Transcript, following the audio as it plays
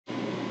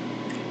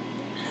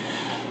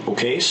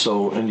Okay,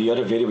 so in the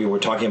other video we were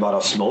talking about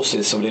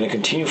osmosis, so we're going to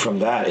continue from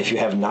that. If you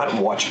have not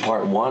watched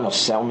part 1 of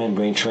cell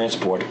membrane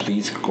transport,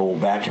 please go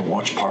back and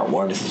watch part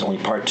 1. This is only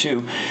part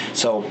 2.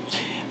 So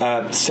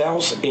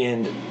cells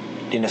in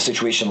a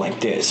situation like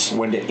this,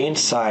 when the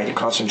inside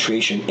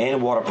concentration and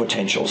water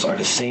potentials are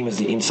the same as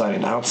the inside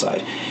and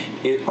outside,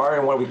 are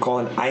in what we call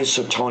an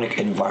isotonic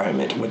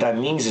environment. What that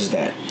means is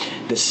that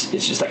this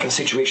it's just like a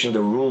situation of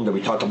the room that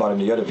we talked about in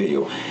the other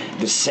video.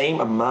 The same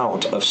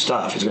amount of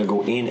stuff is going to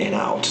go in and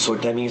out. So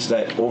that means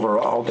that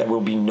overall there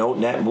will be no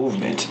net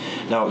movement.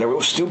 Now there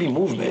will still be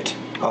movement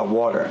of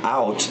water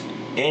out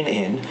and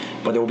in,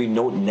 but there will be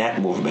no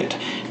net movement.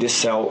 This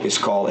cell is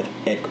called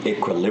an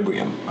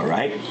equilibrium, all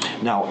right?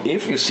 Now,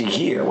 if you see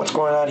here, what's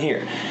going on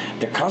here?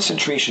 The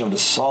concentration of the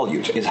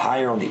solute is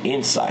higher on the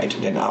inside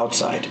than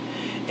outside,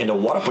 and the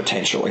water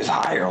potential is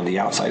higher on the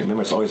outside.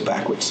 Remember, it's always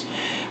backwards.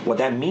 What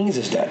that means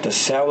is that the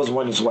cell is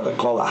what I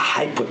call a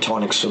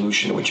hypotonic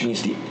solution, which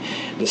means the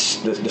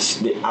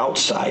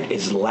outside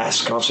is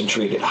less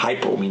concentrated.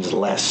 Hypo means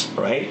less,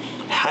 right?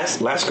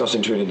 Has less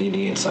concentrated than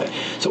the inside.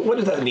 So what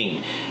does that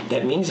mean?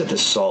 That means that the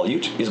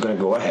solute is going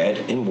to go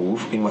ahead and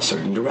move in a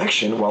certain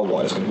direction while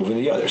water is going to move in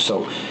the other.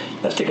 So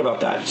let's think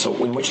about that. So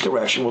in which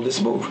direction will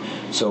this move?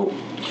 So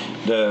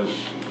the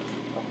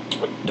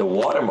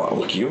water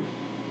molecule,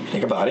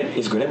 think about it,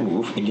 is going to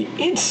move in the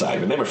inside.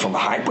 Remember, from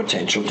high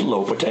potential to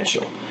low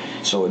potential.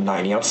 So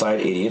 90 outside,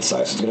 80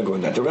 inside, so it's going to go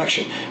in that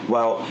direction.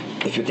 Well,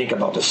 if you think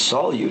about the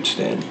solute,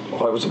 then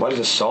what is the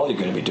solute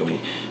going to be doing?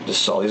 The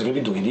solute is going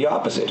to be doing the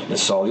opposite. The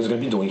solute is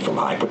going to be doing from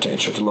high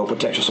potential to low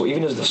potential. So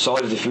even as the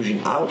solute is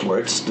diffusing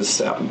outwards, the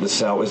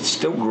cell is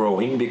still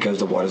growing because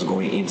the water is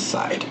going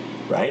inside,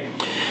 right?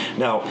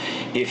 Now,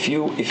 if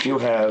you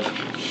have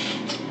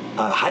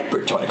a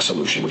hypertonic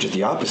solution, which is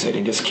the opposite.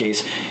 In this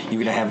case,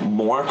 you're going to have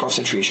more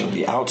concentration on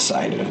the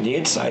outside and on the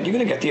inside. You're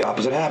going to get the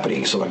opposite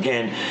happening. So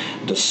again,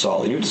 the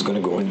solute is going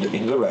to go in the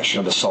direction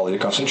of the solute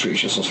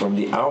concentration. So from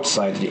the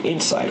outside to the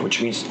inside,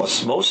 which means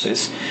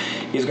osmosis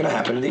is going to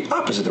happen in the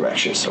opposite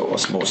direction. So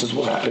osmosis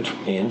will happen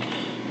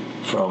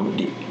from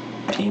the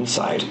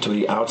inside to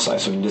the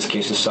outside. So in this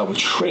case, the cell would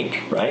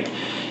shrink, right?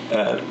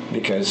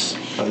 Because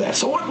of that.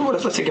 So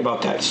let's think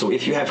about that. So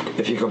if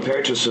you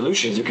compare two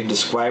solutions, you can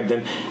describe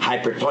them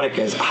hypertonic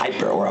as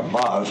hyper or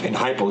above, and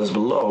hypo is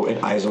below,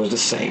 and iso is the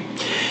same.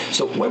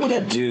 So what would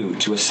that do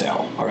to a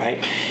cell? All right,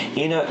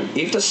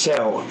 if the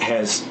cell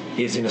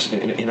is in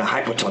a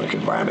hypotonic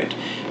environment,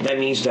 that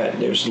means that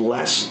there's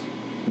less.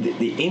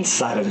 The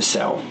inside of the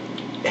cell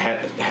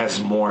has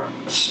more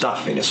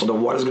stuff in it, so the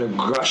water is going to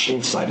gush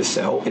inside the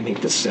cell and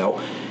make the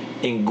cell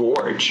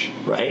engorge,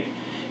 right?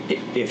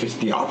 If it's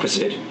the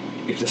opposite,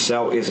 if the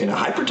cell is in a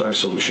hypertonic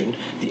solution,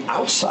 the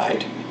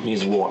outside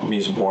means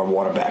more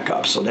water back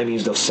up. So that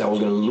means the cell is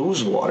going to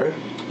lose water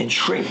and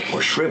shrink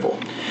or shrivel.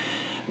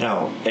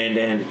 Now, and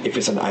then if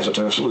it's an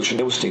isotonic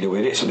solution, it will stay the way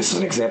it is. So this is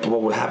an example of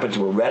what would happen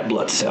to a red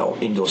blood cell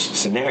in those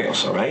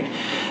scenarios, all right?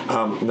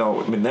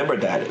 Now, remember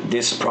that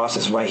this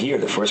process right here,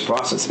 the first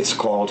process, is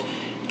called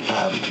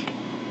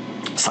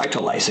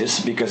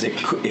cytolysis, because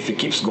if it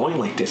keeps going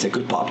like this, it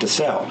could pop the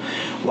cell.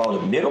 While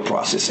the middle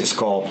process is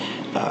called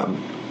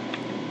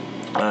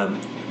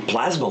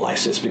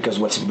plasmolysis, because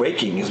what's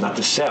breaking is not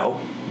the cell,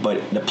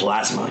 but the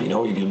plasma.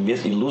 You're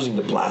losing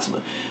the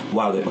plasma.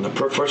 While on the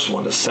first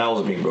one, the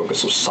cells are being broken,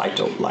 so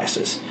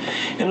cytolysis.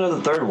 And on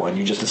the third one,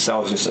 the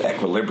cell is just an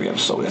equilibrium,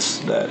 so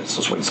that's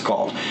what it's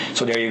called.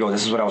 So there you go.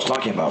 This is what I was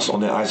talking about. So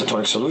on the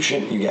isotonic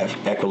solution, you have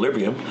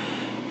equilibrium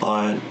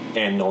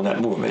and no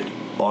net movement.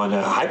 On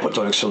a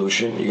hypotonic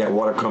solution, you got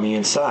water coming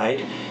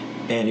inside,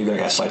 and you're going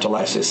to get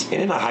cytolysis.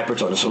 And in a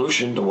hypertonic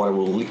solution, the water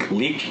will leak,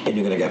 and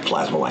you're going to get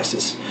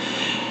plasmolysis.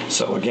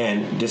 So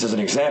again, this is an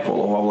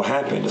example of what will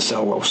happen. The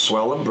cell will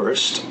swell and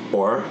burst,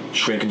 or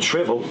shrink and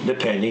shrivel,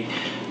 depending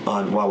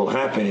on what will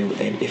happen.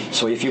 And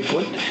if you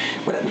put,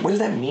 what does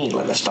that mean?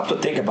 Let's stop to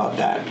think about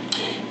that.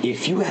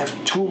 If you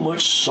have too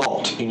much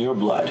salt in your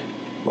blood,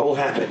 what will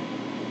happen,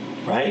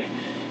 right?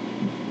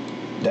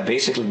 That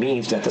basically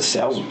means that the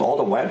cells, all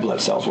the white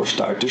blood cells, will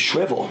start to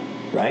shrivel,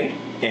 right?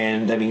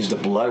 And that means the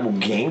blood will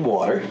gain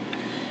water.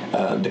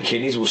 The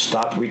kidneys will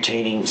stop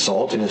retaining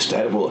salt, and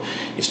instead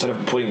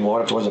of putting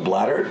water towards the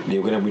bladder,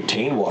 they're going to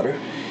retain water,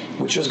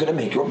 which is going to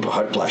make your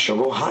blood pressure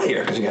go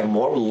higher because you have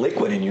more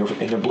liquid in your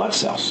blood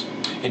cells,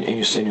 in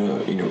your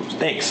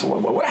things. So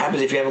what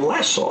happens if you have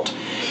less salt?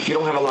 If you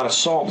don't have a lot of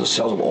salt, the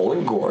cells will all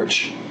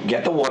engorge,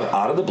 get the water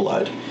out of the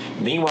blood.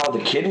 Meanwhile, the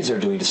kidneys are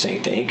doing the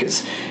same thing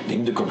because they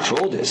need to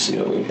control this.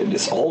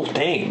 This whole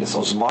thing, this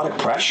osmotic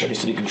pressure needs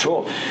to be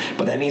controlled.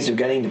 But that means you're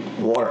getting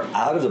the water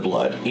out of the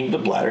blood into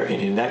the bladder,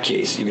 and in that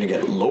case, you're going to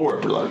get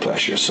lower blood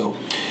pressure. So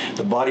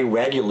the body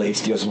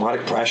regulates the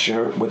osmotic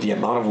pressure with the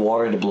amount of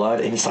water in the blood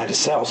inside the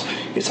cells.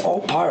 It's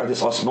all part of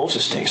this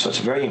osmosis thing. So it's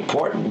very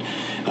important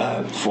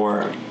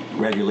for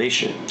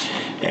regulation.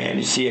 And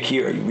you see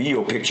here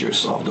real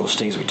pictures of those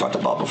things we talked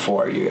about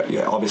before.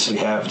 You obviously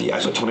have the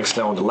isotonic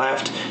cell on the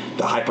left,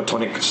 the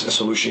hypotonic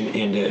solution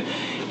in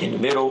the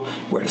middle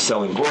where the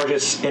cell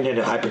engorges, and then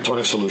the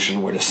hypertonic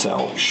solution where the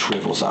cell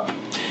shrivels up.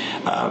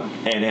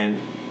 And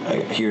then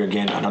here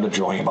again, another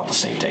drawing about the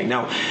same thing.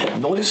 Now,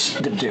 notice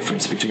the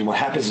difference between what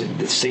happens in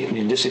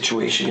this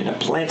situation in a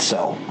plant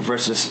cell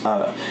versus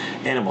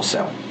animal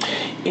cell.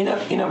 In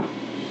a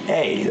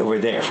A over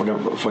there for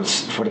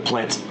the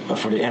plant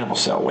for the animal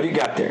cell, what do you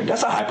got there?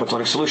 That's a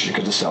hypotonic solution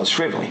because the cell is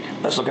shriveling.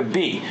 Let's look at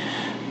B.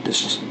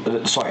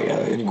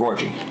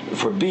 Engorging.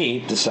 For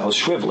B, the cell is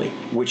shriveling,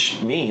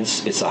 which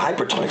means it's a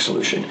hypertonic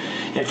solution.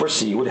 And for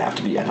C, it would have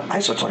to be an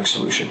isotonic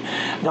solution.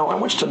 Now, I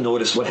want you to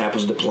notice what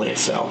happens in the plant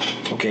cell.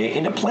 Okay,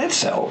 in the plant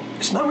cell,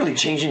 it's not really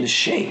changing the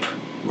shape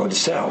of the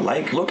cell.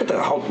 Like, look at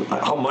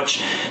how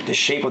much the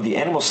shape of the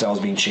animal cell is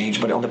being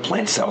changed, but on the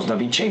plant cell, it's not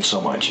being changed so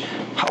much.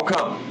 How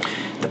come?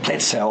 The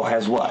plant cell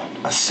has what?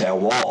 A cell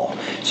wall.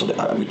 So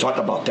we talked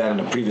about that in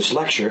a previous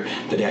lecture,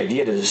 that the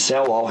idea that the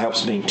cell wall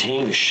helps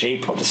maintain the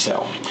shape of the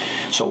cell.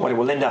 So what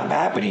will end up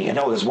happening, and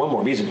now there's one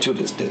more reason too,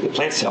 the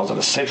plant cells have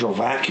a central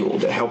vacuole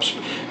that helps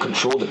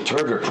control the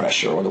Turgor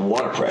pressure or the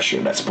water pressure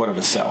that's put on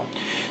the cell.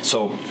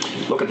 So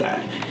look at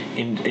that.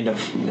 In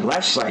the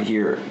left side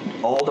here,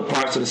 all the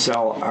parts of the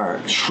cell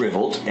are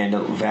shriveled and the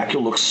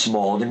vacuole looks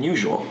smaller than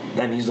usual.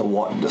 That means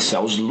the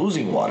cell's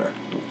losing water.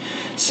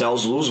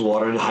 Cells lose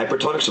water in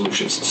hypertonic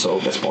solutions, so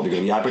that's probably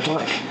going to be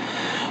hypertonic.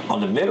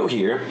 On the middle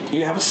here,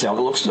 you have a cell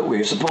that looks the way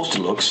it's supposed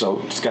to look, so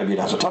it's got to be an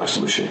isotonic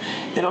solution.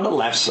 And on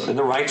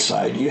the right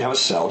side, you have a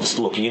cell that's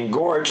looking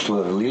engorged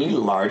with a really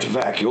large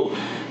vacuole,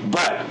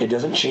 but it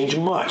doesn't change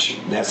much.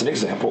 That's an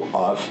example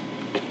of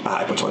a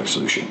hypotonic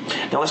solution.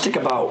 Now let's think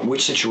about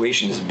which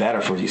situation is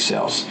better for these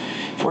cells.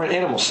 For an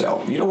animal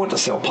cell, you don't want the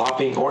cell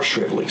popping or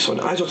shriveling, so an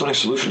isotonic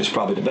solution is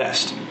probably the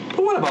best.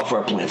 But what about for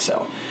a plant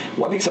cell?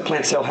 What makes a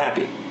plant cell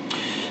happy?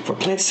 For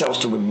plant cells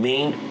to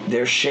remain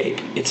their shape,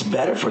 it's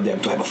better for them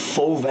to have a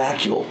full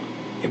vacuole.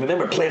 And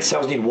remember, plant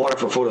cells need water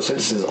for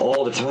photosynthesis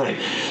all the time.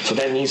 So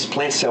that means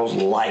plant cells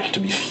like to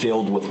be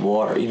filled with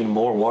water, even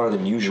more water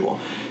than usual.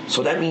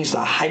 So that means the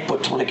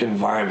hypotonic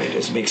environment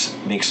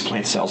makes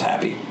plant cells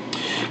happy.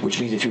 Which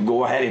means if you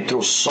go ahead and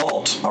throw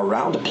salt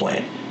around the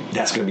plant,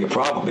 that's going to be a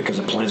problem because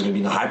the plant is going to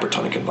be in a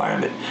hypertonic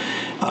environment.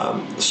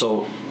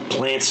 So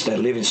plants that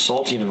live in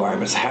salty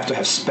environments have to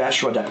have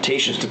special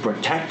adaptations to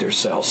protect their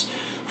cells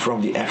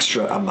from the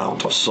extra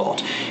amount of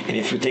salt. And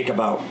if you think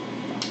about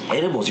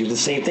animals, you do the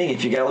same thing.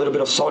 If you get a little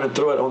bit of salt and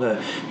throw it on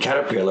the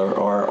caterpillar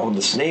or on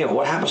the snail,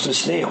 what happens to the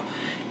snail?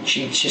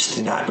 She's just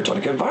in a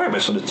hypertonic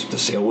environment, so the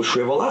cell will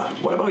shrivel up.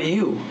 What about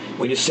you?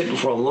 When you're sitting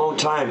for a long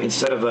time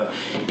inside of the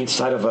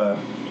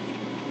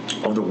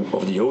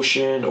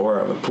ocean or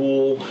of a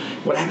pool,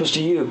 what happens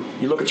to you?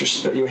 You look at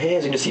your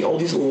hands and you see all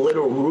these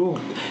little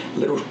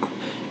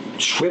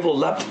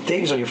shriveled up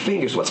things on your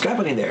fingers. What's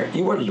happening there?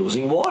 You are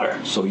losing water.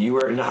 So you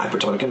are in a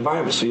hypertonic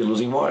environment, so you're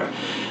losing water.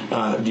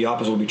 The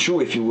opposite would be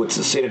true if you would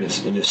sit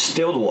in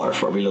distilled water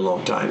for a really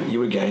long time. You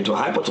would get into a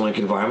hypotonic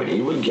environment and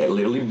you would get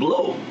literally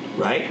blow,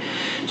 right?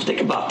 So think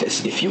about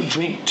this. If you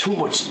drink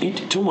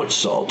eat too much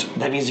salt,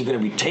 that means you're going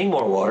to retain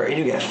more water and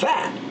you get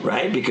fat,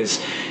 right?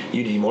 Because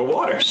you need more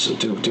water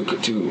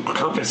to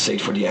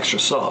compensate for the extra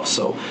salt.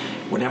 So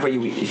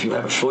if you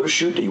have a photo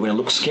shoot and you want to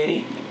look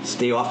skinny,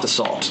 stay off the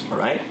salt, all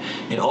right?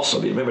 And also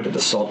remember that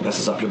the salt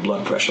messes up your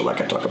blood pressure like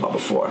I talked about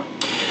before.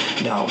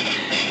 Now,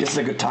 this is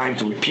a good time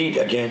to repeat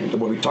again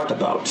what we talked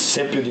about.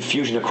 Simple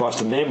diffusion across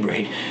the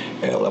membrane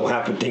will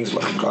happen things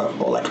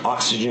like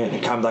oxygen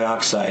and carbon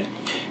dioxide.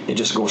 It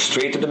just goes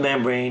straight to the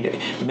membrane.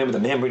 Remember, the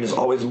membrane is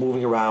always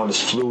moving around.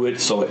 It's fluid,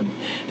 so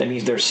that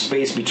means there's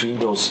space between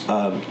those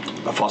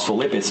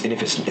phospholipids. And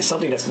if it's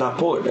something that's not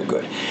polar, they're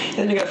good. And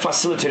then you got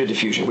facilitated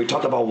diffusion. We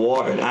talked about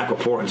water and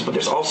aquaporins, but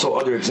there's also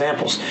other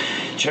examples.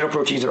 Channel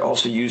proteins are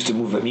also used to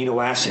move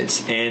amino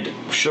acids and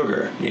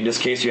sugar. In this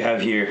case, you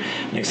have here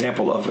an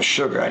example of a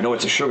sugar. I know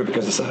it's a sugar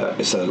because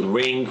it's a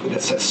ring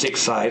that has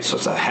 6 sides, so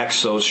it's a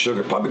hexose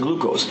sugar, probably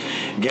glucose,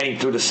 getting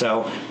through the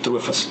cell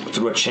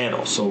through a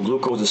channel. So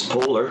glucose is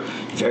polar,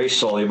 very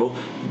soluble.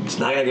 It's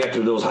not going to get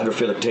through those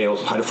hydrophobic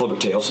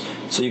tails,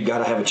 so you've got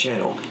to have a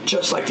channel,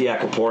 just like the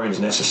aquaporin is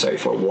necessary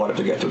for water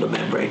to get through the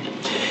membrane.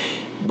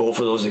 Both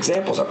of those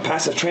examples are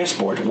passive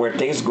transport, where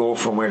things go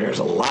from where there's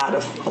a lot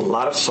of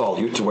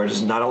solute to where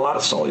there's not a lot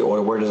of solute,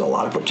 or where there's a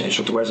lot of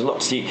potential to where there's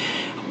not. See,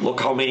 look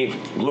how many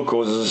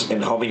glucoses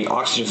and how many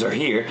oxygens are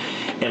here,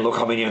 and look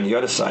how many on the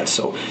other side.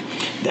 So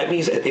that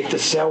means that if the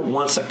cell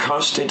wants a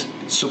constant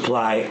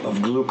supply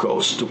of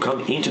glucose to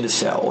come into the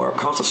cell, or a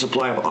constant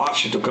supply of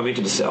oxygen to come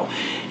into the cell,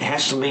 it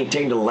has to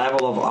maintain the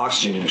level of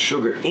oxygen and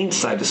sugar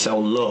inside the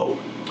cell low,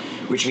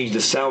 which means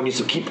the cell needs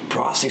to keep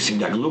processing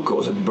that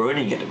glucose and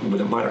burning it with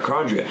the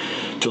mitochondria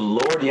to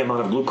lower the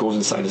amount of glucose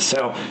inside the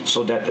cell,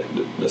 so that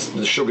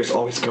the sugar is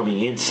always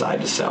coming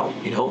inside the cell,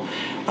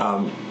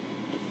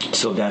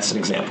 So that's an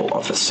example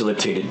of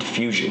facilitated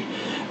diffusion.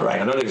 All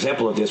right. Another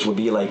example of this would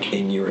be like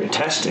in your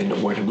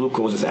intestine, where the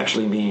glucose is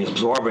actually being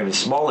absorbed in the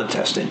small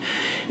intestine.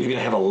 You're going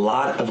to have a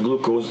lot of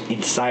glucose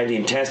inside the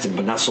intestine,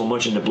 but not so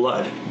much in the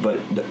blood. But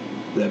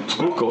the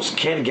glucose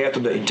can't get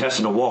through the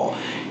intestinal wall,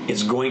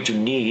 it's going to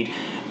need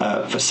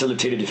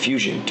facilitated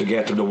diffusion to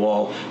get through the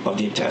wall of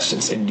the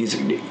intestines. And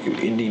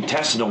in the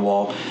intestinal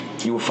wall,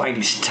 you will find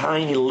these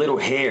tiny little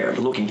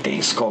hair-looking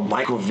things called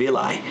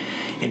microvilli.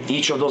 And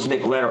each of those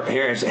little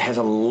hairs has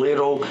a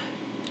little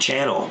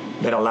channel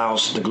that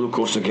allows the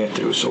glucose to get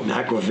through. So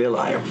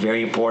microvilli are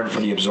very important for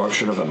the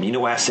absorption of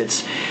amino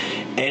acids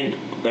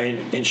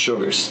and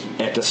sugars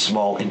at the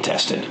small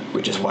intestine,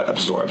 which is what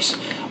absorbs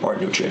our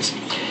nutrients.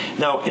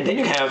 Now, and then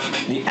you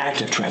have the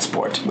active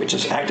transport, which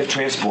is active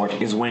transport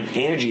is when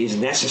energy is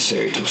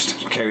necessary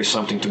to carry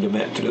something to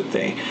the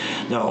thing.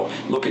 Now,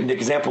 look at the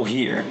example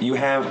here. You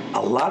have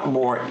a lot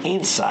more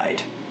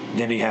inside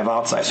than you have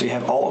outside. So you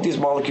have all of these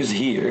molecules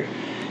here,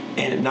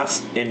 and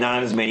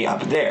not as many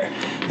up there.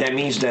 That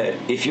means that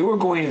if you were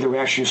going in the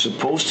direction you're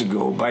supposed to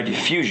go by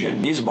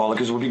diffusion, these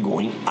molecules will be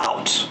going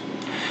out.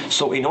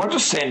 So in order to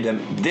send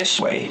them this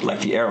way, like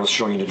the arrows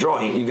showing in the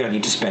drawing, you're going to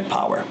need to spend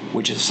power,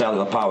 which is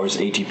cellular power, is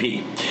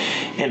ATP.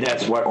 And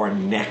that's what our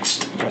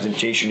next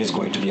presentation is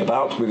going to be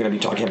about. We're going to be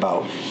talking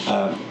about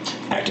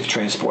active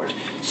transport.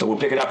 So we'll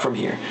pick it up from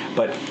here.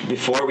 But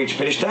before we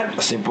finish that,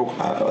 a simple,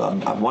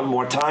 one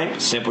more time,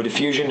 simple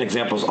diffusion.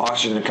 Examples: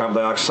 oxygen and carbon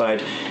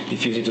dioxide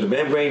diffusing to the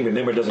membrane.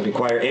 Remember, it doesn't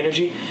require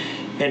energy.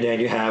 And then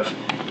you have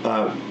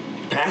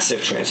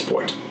passive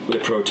transport with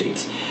the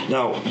proteins.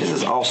 Now, this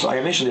is also, I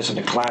mentioned this in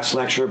the class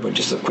lecture, but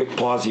just a quick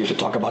pause here to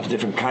talk about the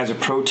different kinds of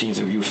proteins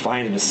that you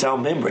find in the cell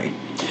membrane.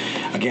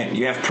 Again,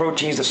 you have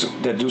proteins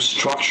that do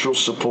structural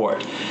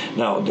support.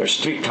 Now, there's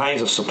three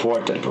kinds of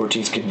support that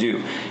proteins can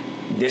do.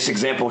 This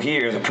example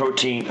here is a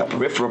protein, a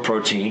peripheral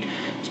protein.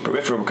 It's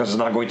peripheral because it's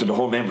not going through the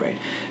whole membrane,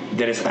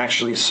 that is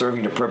actually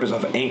serving the purpose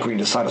of anchoring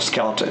the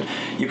cytoskeleton.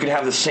 You could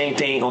have the same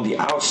thing on the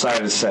outside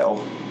of the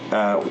cell,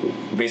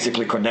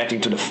 basically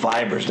connecting to the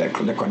fibers that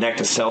connect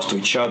the cells to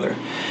each other.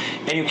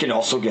 And you can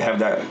also have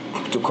that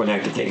to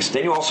connect the things.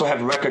 Then you also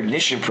have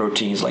recognition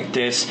proteins like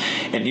this,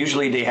 and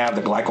usually they have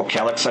the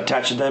glycocalyx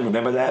attached to them.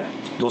 Remember that?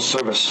 Those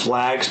serve as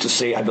flags to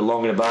say I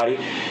belong in the body.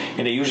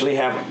 And they usually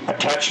have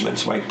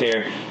attachments right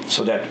there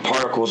so that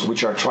particles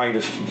which are trying to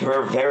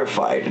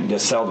verify that the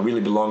cell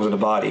really belongs in the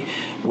body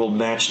will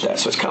match that.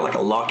 So it's kind of like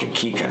a lock and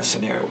key kind of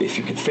scenario. If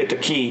you can fit the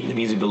key, it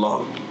means you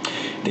belong.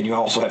 Then you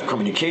also have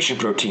communication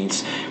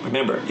proteins.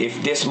 Remember,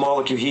 if this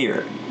molecule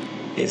here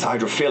is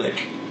hydrophilic,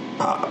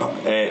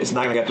 it's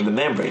not going to get to the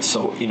membrane.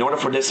 So in order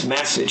for this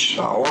message,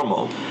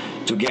 hormone,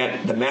 to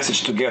get the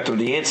message to get through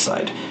the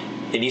inside,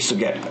 it needs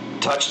to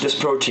touch this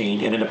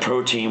protein, and then the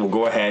protein will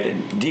go ahead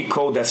and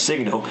decode that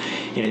signal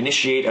and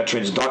initiate a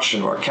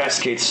transduction or a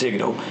cascade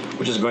signal,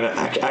 which is going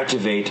to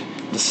activate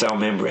the cell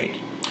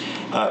membrane.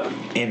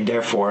 And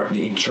therefore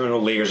the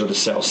internal layers of the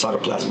cell,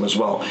 cytoplasm as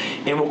well,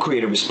 and will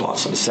create a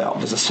response on the cell.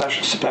 There's a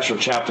special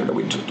chapter that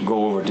we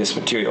go over this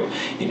material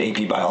in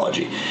AP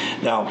biology.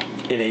 Now,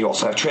 and then you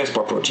also have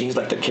transport proteins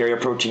like the carrier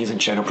proteins and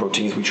channel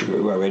proteins, which we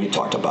already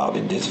talked about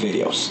in these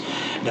videos.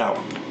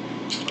 Now,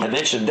 I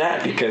mentioned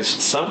that because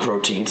some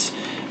proteins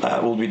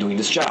will be doing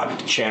this job.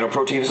 Channel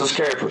protein versus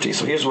carrier protein.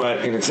 So here's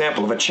an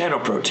example of a channel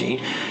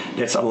protein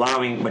that's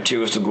allowing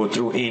materials to go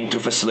through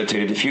into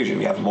facilitated diffusion.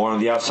 We have more on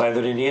the outside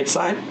than on the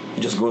inside. It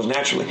just goes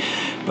naturally.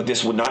 But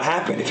this would not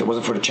happen if it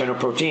wasn't for the channel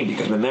protein,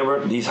 because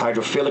remember, these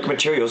hydrophilic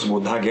materials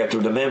will not get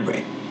through the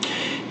membrane.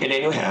 And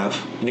then you have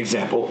an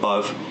example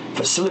of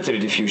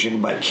facilitated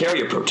diffusion by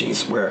carrier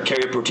proteins, where a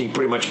carrier protein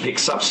pretty much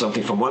picks up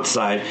something from one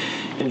side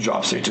and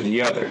drops it to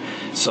the other.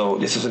 So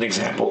this is an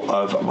example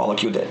of a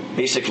molecule that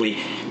basically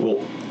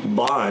will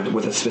bond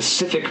with a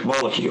specific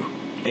molecule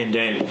and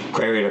then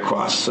carry it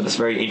across. So that's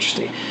very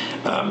interesting,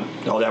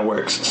 how that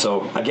works.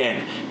 So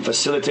again,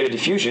 facilitated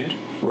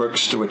diffusion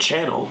works through a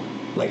channel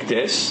like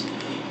this,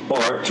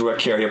 or through a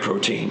carrier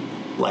protein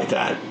like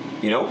that.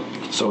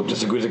 So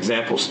just a good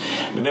examples.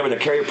 Remember, the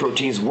carrier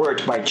proteins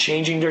work by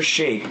changing their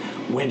shape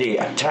when they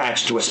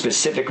attach to a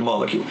specific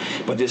molecule.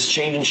 But this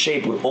change in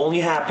shape will only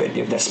happen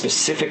if that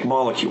specific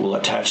molecule will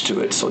attach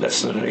to it. So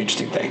that's another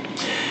interesting thing.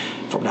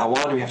 From now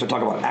on, we have to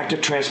talk about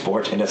active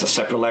transport, and that's a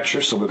separate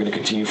lecture, so we're going to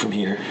continue from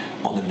here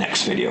on the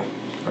next video.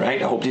 All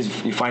right? I hope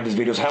you find these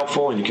videos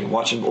helpful, and you can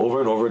watch them over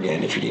and over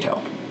again if you need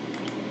help.